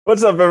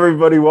What's up,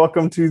 everybody?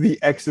 Welcome to the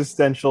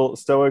Existential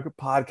Stoic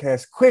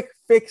Podcast, Quick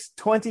Fix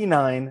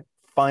 29,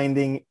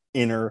 Finding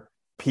Inner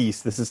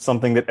Peace. This is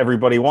something that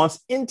everybody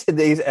wants. In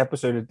today's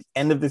episode, at the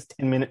end of this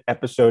 10-minute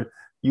episode,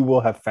 you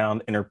will have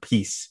found inner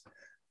peace.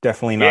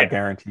 Definitely not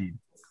guaranteed.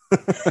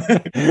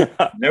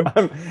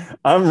 Nope.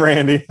 I'm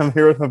Randy. I'm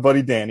here with my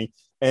buddy Danny.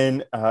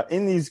 And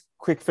in these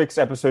quick fix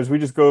episodes, we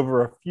just go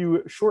over a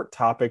few short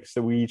topics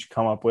that we each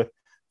come up with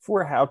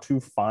for how to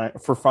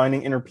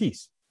finding inner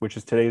peace, which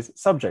is today's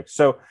subject.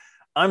 So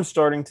I'm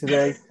starting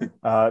today.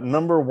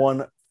 Number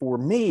one for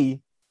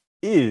me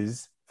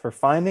is for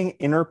finding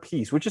inner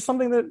peace, which is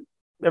something that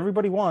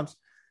everybody wants.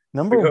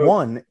 Number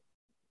one,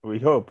 we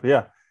hope,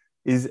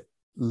 is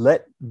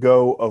let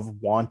go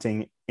of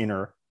wanting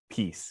inner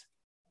peace.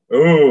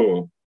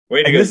 Oh,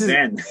 way to go,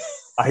 Zen.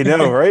 I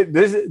know, right?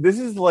 This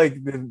is like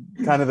the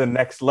kind of the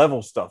next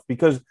level stuff,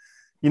 because,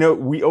 you know,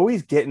 we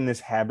always get in this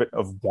habit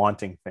of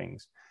wanting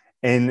things.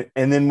 And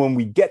then when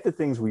we get the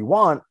things we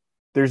want,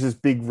 there's this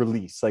big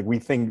release. Like we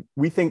think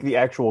the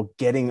actual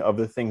getting of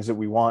the things that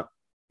we want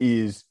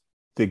is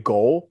the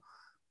goal.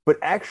 But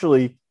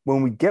actually,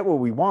 when we get what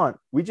we want,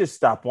 we just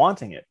stop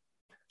wanting it.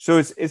 So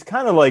it's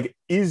kind of like,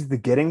 is the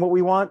getting what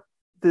we want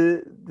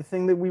the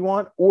thing that we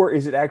want, or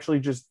is it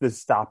actually just the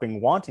stopping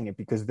wanting it?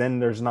 Because then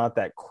there's not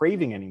that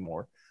craving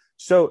anymore.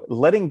 So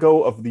letting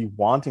go of the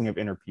wanting of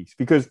inner peace,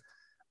 because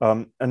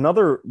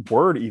another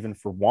word even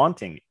for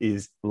wanting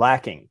is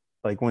lacking.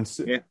 Like when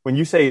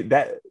you say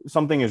that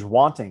something is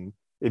wanting,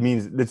 it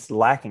means it's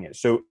lacking it.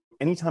 So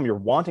anytime you're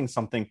wanting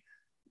something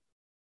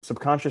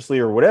subconsciously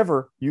or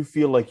whatever, you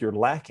feel like you're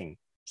lacking.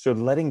 So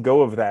letting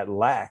go of that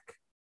lack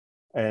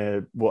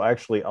will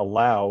actually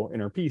allow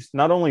inner peace.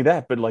 Not only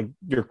that, but like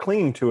you're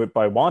clinging to it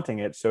by wanting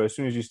it. So as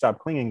soon as you stop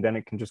clinging, then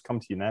it can just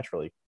come to you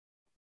naturally.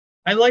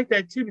 I like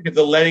that too, because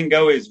the letting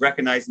go is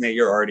recognizing that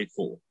you're already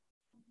full,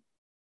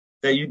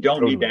 that you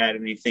don't need to add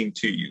anything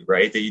to you,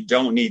 right? That you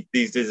don't need,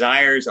 these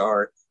desires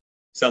are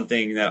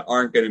something that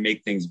aren't going to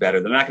make things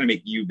better. They're not going to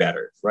make you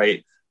better,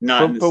 right?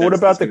 But what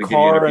about the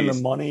car and the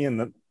money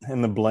and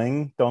the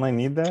bling? Don't I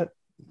need that?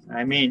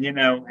 I mean,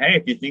 hey,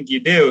 if you think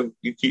you do,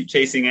 you keep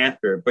chasing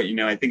after it. But,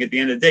 I think at the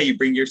end of the day, you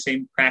bring your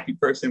same crappy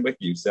person with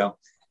you. So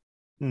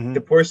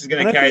the Porsche is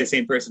going to carry the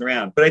same person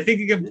around. But I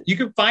think you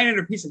can find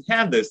inner peace and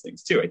have those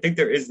things too. I think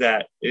there is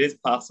that. It is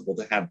possible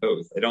to have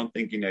both. I don't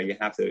think, you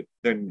have to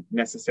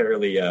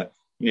necessarily,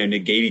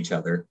 negate each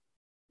other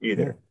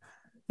either.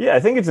 Yeah, I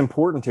think it's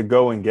important to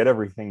go and get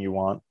everything you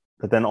want,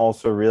 but then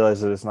also realize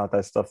that it's not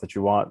that stuff that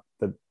you want.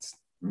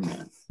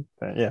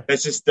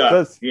 That's just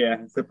stuff.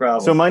 It's the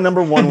problem. So my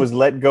number one was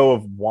let go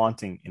of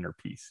wanting inner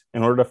peace.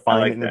 In order to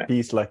find inner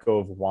peace, let go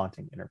of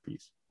wanting inner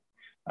peace.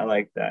 I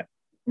like that.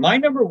 My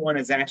number one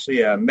is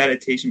actually a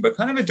meditation, but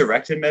kind of a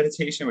directed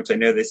meditation, which I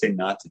know they say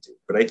not to do.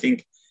 But I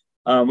think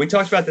we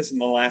talked about this in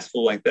the last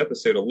full-length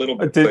episode a little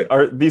bit.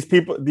 Are these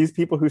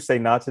people who say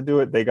not to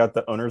do it, they got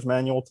the owner's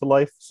manual to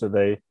life? So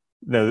they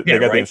got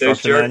the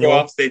instruction manual. Those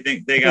jerk-offs, they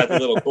think they got the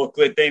little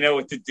booklet. They know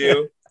what to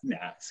do.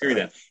 Nah, screw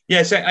them.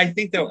 Yeah, so I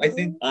think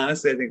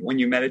honestly, when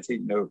you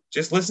meditate,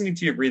 just listening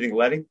to your breathing,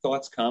 letting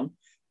thoughts come,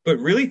 but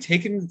really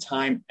taking the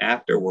time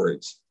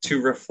afterwards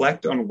to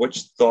reflect on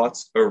which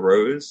thoughts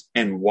arose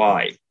and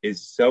why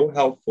is so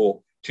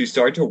helpful to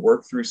start to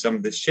work through some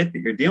of the shit that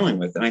you're dealing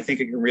with. And I think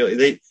it can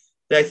really,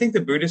 I think the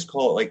Buddhists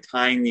call it like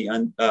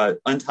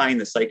untying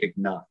the psychic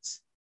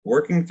knots,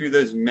 working through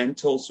those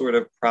mental sort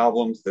of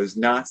problems, those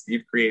knots that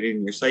you've created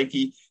in your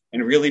psyche,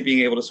 and really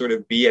being able to sort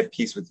of be at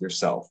peace with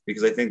yourself,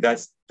 because I think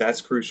that's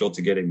crucial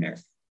to getting there.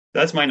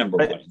 That's my number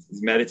one,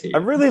 is meditate. I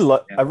really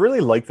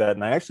like that.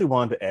 And I actually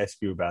wanted to ask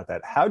you about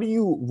that. How do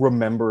you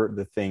remember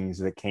the things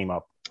that came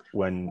up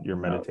when you're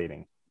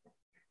meditating?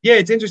 Yeah,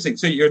 it's interesting.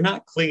 So you're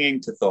not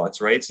clinging to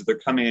thoughts, right? So they're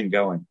coming and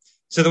going.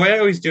 So the way I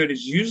always do it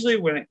is usually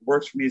when it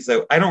works for me is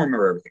that I don't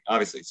remember everything,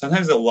 obviously.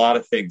 Sometimes a lot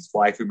of things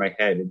fly through my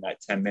head in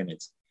that 10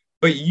 minutes.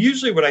 But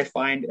usually what I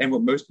find, and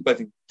what most people I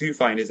think do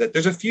find, is that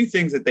there's a few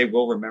things that they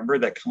will remember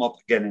that come up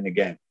again and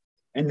again.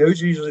 And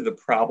those are usually the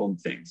problem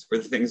things, or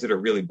the things that are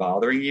really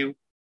bothering you.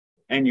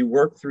 And you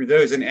work through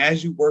those. And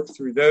as you work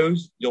through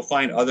those, you'll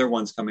find other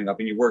ones coming up,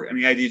 and you work.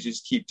 And the idea is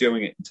just keep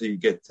doing it until you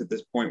get to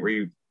this point where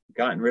you've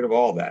gotten rid of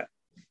all that.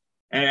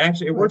 And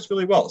actually, it works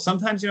really well.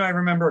 Sometimes, I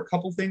remember a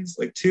couple things,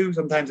 like 2,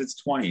 sometimes it's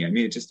 20. I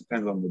mean, it just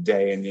depends on the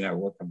day and,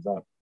 what comes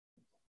up.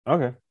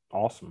 Okay,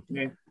 awesome.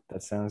 Yeah.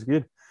 That sounds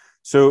good.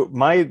 So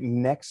my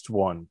next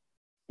one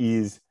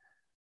is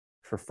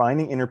for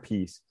finding inner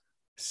peace.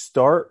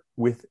 Start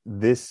with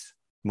this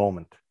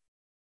moment.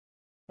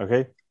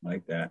 Okay.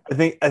 Like that. I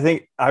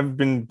think I've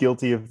been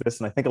guilty of this,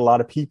 and I think a lot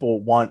of people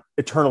want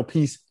eternal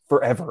peace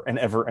forever and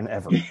ever and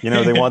ever.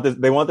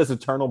 They want this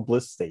eternal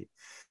bliss state.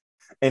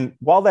 And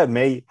while that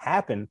may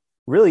happen,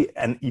 really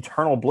an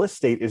eternal bliss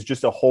state is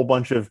just a whole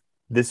bunch of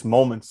this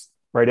moments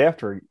right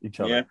after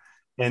each other. Yeah.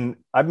 And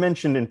I've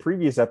mentioned in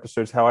previous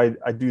episodes how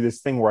I do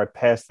this thing where I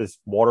pass this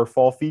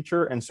waterfall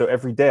feature. And so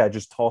every day I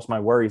just toss my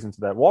worries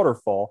into that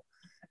waterfall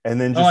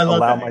and then just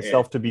allow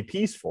myself to be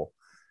peaceful.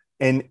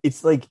 And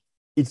it's like,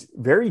 it's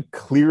very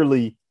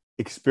clearly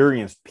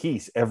experienced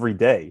peace every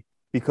day.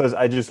 because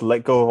I just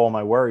let go of all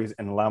my worries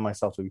and allow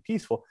myself to be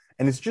peaceful.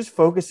 And it's just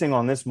focusing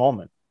on this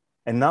moment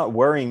and not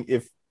worrying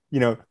if,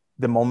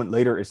 the moment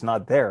later is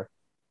not there.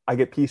 I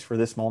get peace for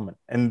this moment.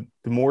 And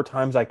the more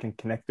times I can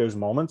connect those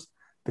moments,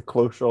 the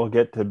closer I'll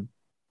get to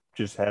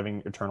just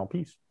having eternal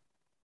peace.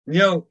 You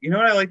know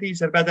what I like that you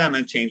said about that? I'm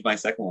going to change my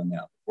second one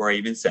now before I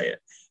even say it.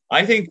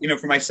 I think,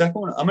 for my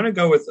second one, I'm going to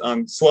go with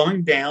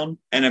slowing down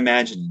and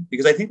imagining,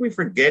 because I think we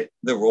forget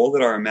the role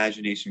that our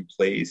imagination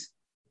plays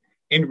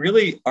in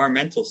really our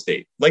mental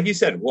state. Like you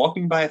said,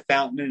 walking by a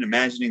fountain and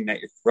imagining that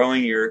you're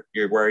throwing your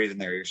worries in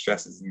there, your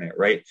stresses in there,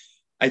 right?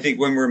 I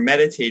think when we're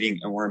meditating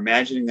and we're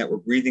imagining that we're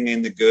breathing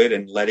in the good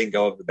and letting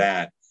go of the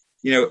bad,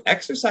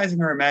 exercising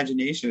our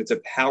imagination, it's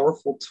a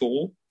powerful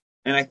tool.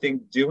 And I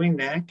think doing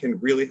that can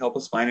really help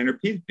us find inner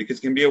peace, because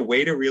it can be a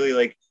way to really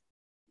like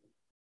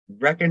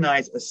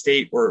recognize a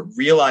state or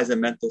realize a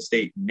mental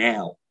state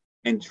now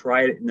and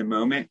try it in the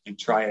moment and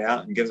try it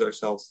out and gives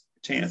ourselves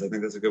a chance. I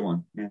think that's a good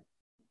one. Yeah.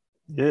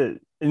 Yeah.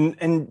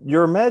 And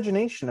your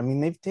imagination, I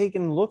mean, they've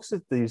taken looks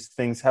at these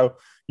things, how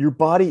your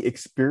body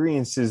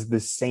experiences the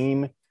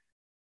same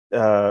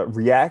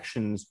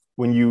reactions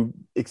when you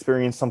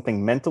experience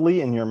something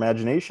mentally in your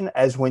imagination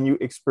as when you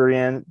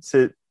experience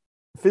it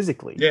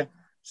physically. Yeah.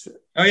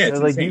 It's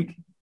like insane.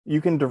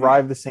 you can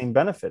derive the same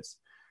benefits.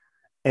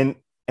 And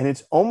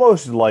it's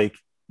almost like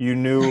you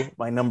knew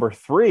my number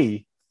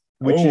 3,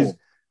 which is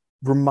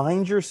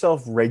remind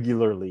yourself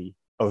regularly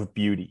of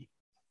beauty.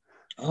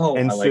 I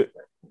like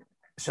that.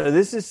 So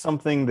this is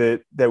something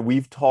that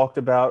we've talked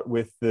about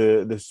with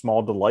the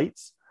small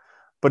delights,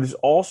 but it's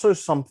also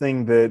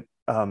something that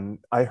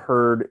I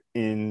heard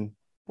in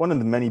one of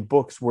the many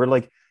books where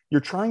like you're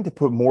trying to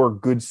put more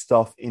good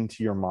stuff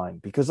into your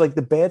mind, because like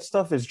the bad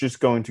stuff is just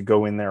going to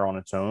go in there on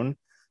its own.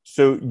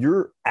 So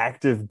your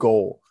active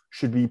goal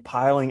should be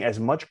piling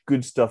as much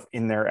good stuff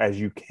in there as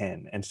you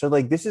can. And so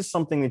like this is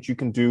something that you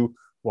can do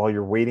while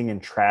you're waiting in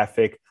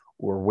traffic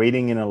or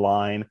waiting in a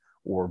line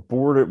or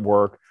bored at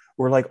work,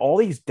 or like all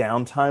these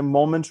downtime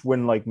moments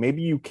when like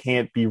maybe you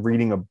can't be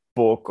reading a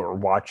book or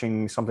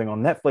watching something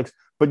on Netflix,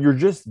 but you're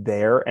just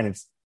there and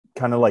it's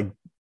kind of like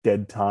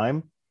dead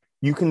time.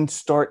 You can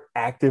start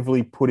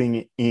actively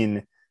putting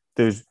in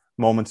those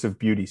moments of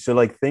beauty. So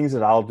like things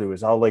that I'll do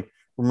is I'll like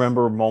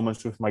remember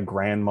moments with my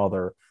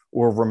grandmother,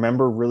 or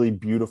remember really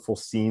beautiful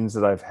scenes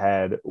that I've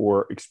had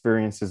or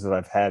experiences that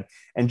I've had,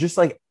 and just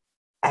like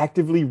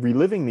actively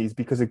reliving these,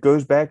 because it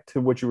goes back to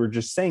what you were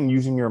just saying,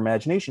 using your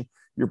imagination.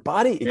 Your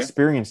body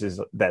experiences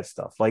that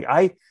stuff. Like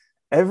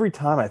every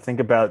time I think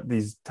about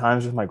these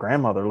times with my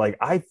grandmother, like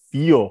I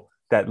feel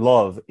that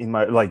love in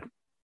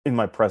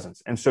my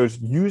presence. And so it's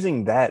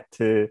using that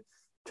to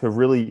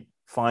really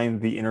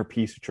find the inner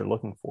peace that you're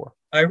looking for.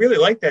 I really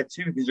like that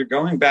too, because you're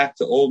going back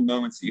to old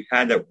moments that you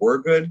had that were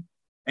good,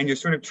 and you're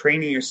sort of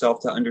training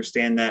yourself to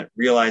understand that,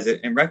 realize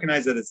it, and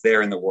recognize that it's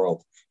there in the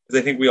world. Because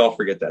I think we all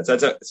forget that. So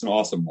it's an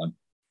awesome one.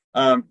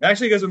 It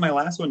actually goes with my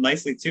last one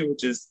nicely too,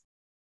 which is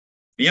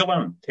be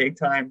alone. Take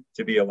time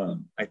to be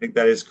alone. I think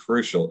that is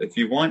crucial. If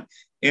you want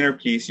inner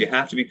peace, you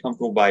have to be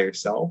comfortable by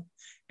yourself,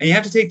 and you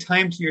have to take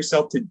time to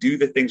yourself to do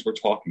the things we're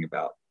talking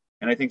about.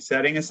 And I think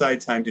setting aside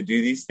time to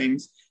do these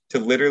things, to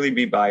literally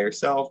be by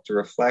yourself, to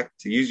reflect,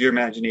 to use your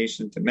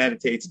imagination, to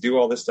meditate, to do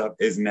all this stuff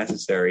is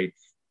necessary.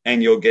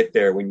 And you'll get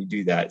there when you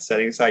do that.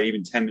 Setting aside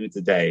even 10 minutes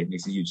a day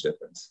makes a huge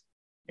difference.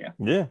 Yeah.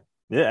 Yeah.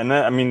 Yeah.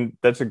 And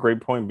that's a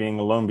great point, being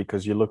alone,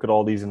 because you look at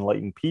all these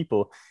enlightened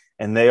people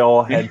and they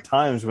all had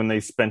times when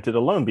they spent it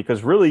alone,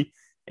 because really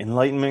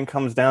enlightenment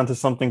comes down to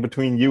something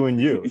between you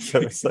and you. So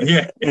it's like,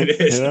 yeah, it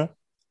is.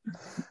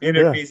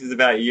 Inner peace is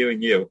about you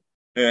and you.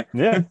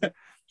 Yeah.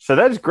 So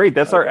that's great.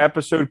 That's our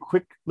episode.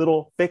 Quick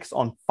little fix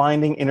on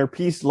finding inner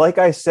peace. Like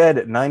I said,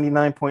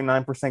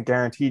 99.9%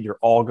 guaranteed, you're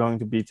all going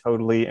to be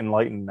totally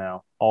enlightened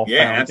now. All found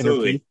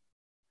absolutely. Inner peace.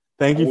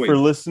 Thank you for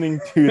listening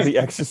to the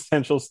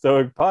Existential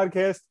Stoic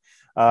podcast.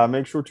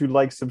 Make sure to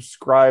like,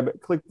 subscribe,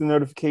 click the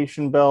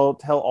notification bell,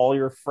 tell all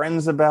your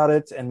friends about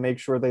it, and make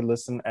sure they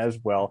listen as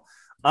well.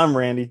 I'm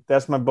Randy.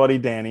 That's my buddy,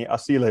 Danny. I'll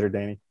see you later,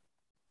 Danny.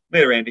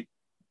 Later, Randy.